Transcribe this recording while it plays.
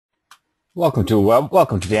Welcome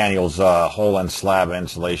to Daniel's hole and slab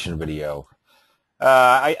insulation video.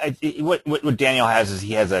 What Daniel has is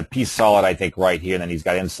he has a piece solid, I think, right here, and then he's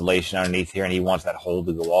got insulation underneath here, and he wants that hole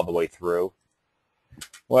to go all the way through.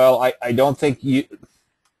 Well, I don't think you.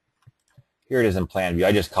 Here it is in plan view.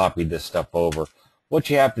 I just copied this stuff over. What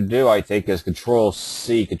you have to do, I think, is Control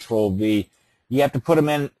C, Control V. You have to put them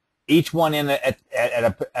in, each one in at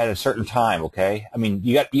a certain time. Okay. I mean,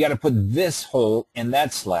 you got to put this hole in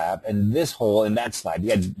that slab and this hole in that slab. You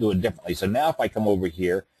got to do it differently. So now, if I come over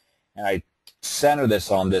here and I center this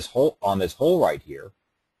on this hole right here,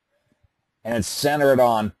 and then center it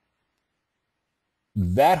on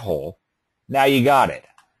that hole, now you got it.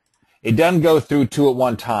 It doesn't go through two at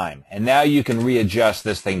one time, and now you can readjust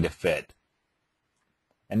this thing to fit.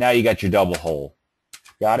 And now you got your double hole.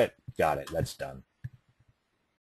 Got it? Got it. That's done.